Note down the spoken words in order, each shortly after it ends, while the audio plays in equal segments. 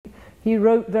he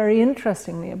wrote very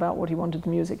interestingly about what he wanted the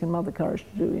music in Mother Courage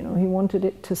to do. You know, he wanted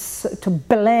it to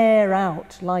blare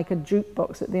out like a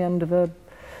jukebox at the end of a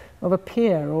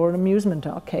pier or an amusement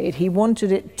arcade. He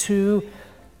wanted it to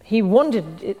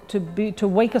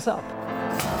wake us up.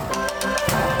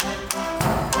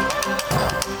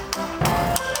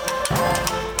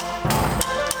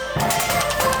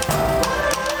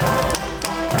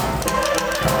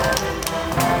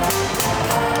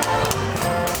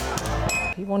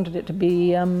 He wanted it to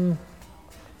be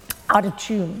out of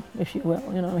tune, if you will.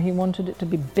 You know, he wanted it to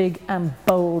be big and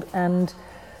bold and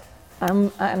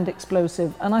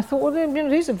explosive. And I thought, well, you know,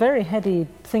 these are very heady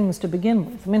things to begin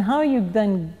with. I mean, how you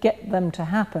then get them to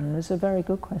happen is a very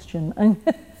good question.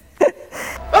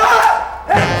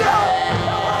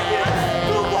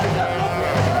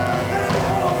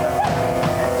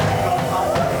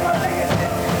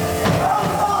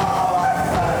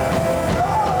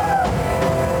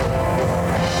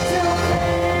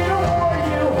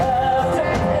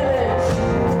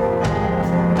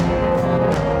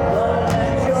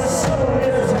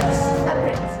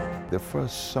 The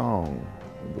first song,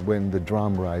 when the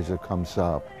drum riser comes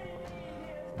up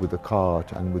with the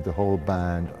cart and with the whole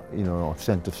band, you know,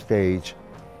 center stage,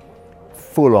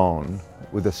 full on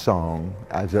with a song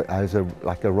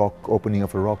like a rock opening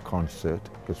of a rock concert,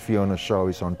 because Fiona Shaw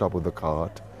is on top of the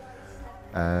cart,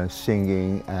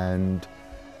 singing, and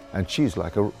she's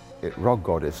like a rock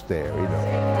goddess there, you know.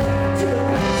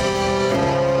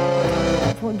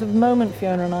 From the moment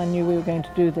Fiona and I knew we were going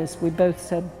to do this, we both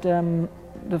said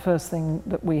the first thing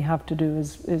that we have to do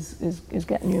is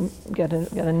get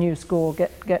a new score,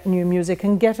 get new music,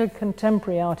 and get a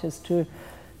contemporary artist to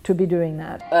be doing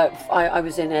that. I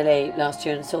was in LA last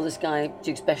year and saw this guy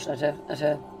Duke Special at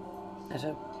a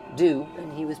do,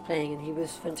 and he was playing, and he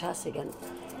was fantastic. And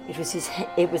it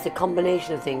was the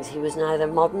combination of things. He was neither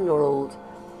modern nor old.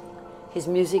 His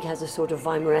music has a sort of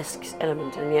Weimaresque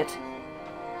element, and yet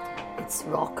it's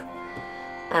rock.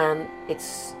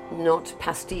 It's not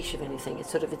pastiche of anything, it's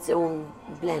sort of its own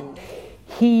blend.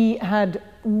 He had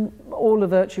all the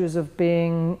virtues of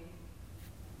being,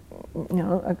 you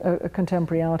know, a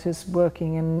contemporary artist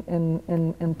working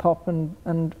in pop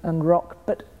and rock,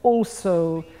 but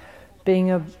also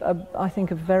being I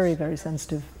think a very, very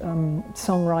sensitive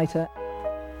songwriter.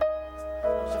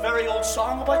 There's a very old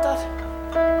song about that.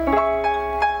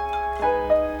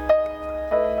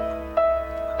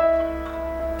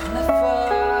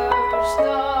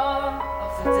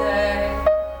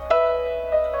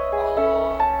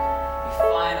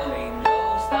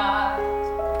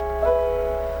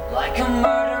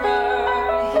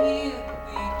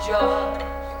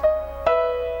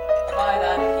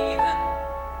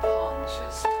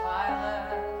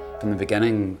 From the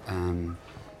beginning,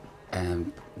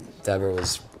 Deborah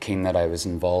was keen that I was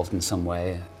involved in some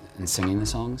way in singing the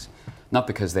songs. Not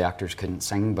because the actors couldn't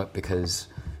sing, but because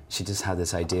she just had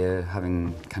this idea,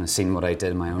 having kind of seen what I did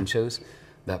in my own shows,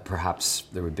 that perhaps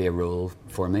there would be a role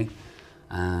for me.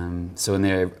 So in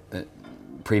the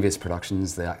previous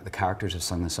productions, the characters have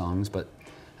sung the songs, but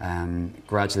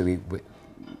gradually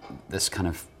this kind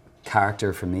of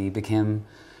character for me became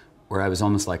where I was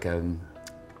almost like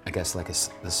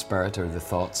the spirit or the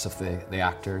thoughts of the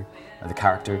actor or the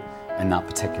character in that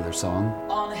particular song.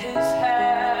 On his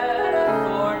head a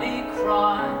thorny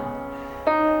crown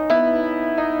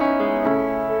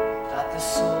that the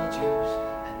soldiers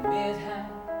had made him.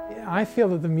 I feel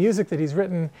that the music that he's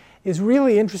written is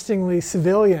really interestingly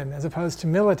civilian as opposed to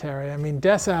military. I mean,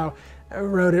 Dessau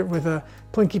wrote it with a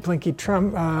plinky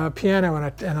piano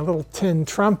and a little tin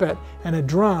trumpet and a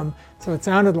drum, so it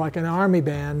sounded like an army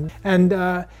band. And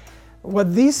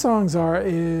what these songs are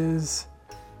is,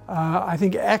 I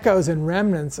think, echoes and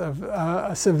remnants of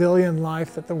a civilian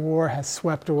life that the war has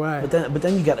swept away. But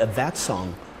then you get a vet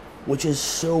song, which is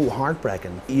so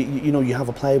heartbreaking. You know, you have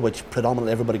a play which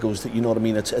predominantly everybody goes to, you know what I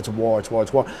mean, it's a war,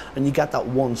 and you get that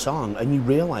one song and you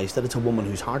realise that it's a woman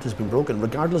whose heart has been broken,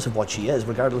 regardless of what she is,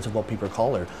 regardless of what people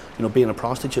call her, you know, being a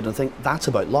prostitute, and think that's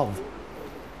about love.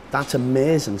 That's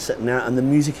amazing, sitting there, and the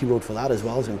music he wrote for that as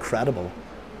well is incredible.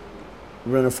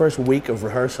 We were in our first week of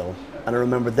rehearsal, and I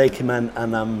remember they came in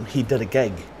and he did a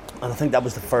gig, and I think that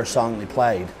was the first song they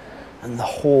played, and the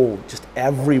whole, just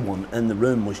everyone in the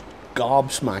room was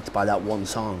gobsmacked by that one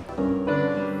song.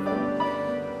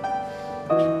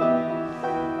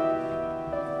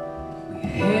 We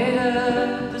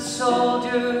hated the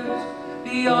soldiers,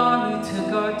 the army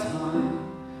took our time.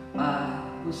 I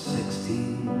was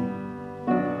 16.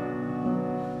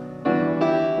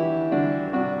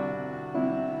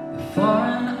 The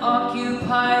foreign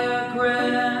occupier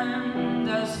grinned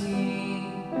as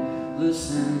he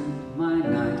loosened my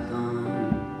nightgown.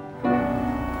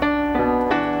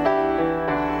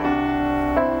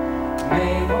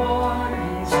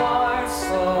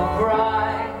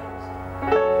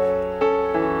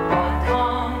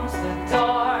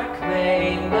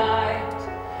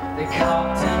 the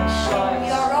captain shouts.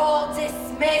 You're all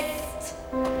dismissed.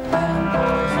 And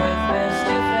boys with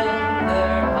mischief in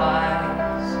their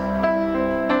eyes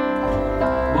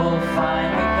will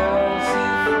find the girls who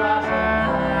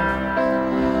fraternize.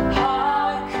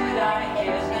 How could I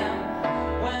kiss him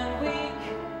when we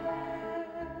kissed?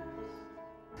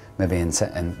 Maybe in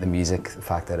the music, the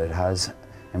fact that it has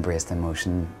embraced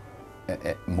emotion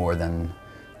more than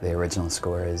the original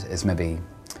score is maybe,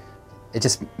 it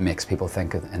just makes people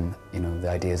think of, and the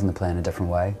ideas in the play in a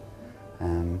different way.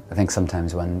 I think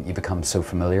sometimes when you become so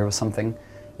familiar with something,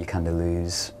 you kind of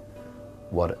lose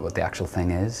what the actual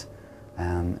thing is,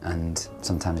 and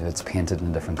sometimes if it's painted in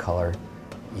a different colour,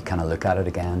 you kind of look at it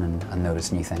again and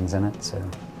notice new things in it. So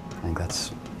I think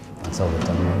that's all we've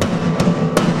done really.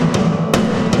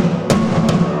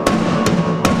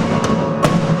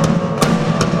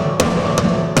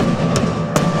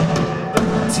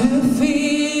 To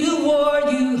feed a war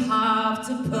you have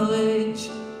to pillage,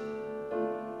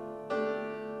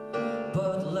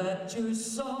 but let your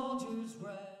soldiers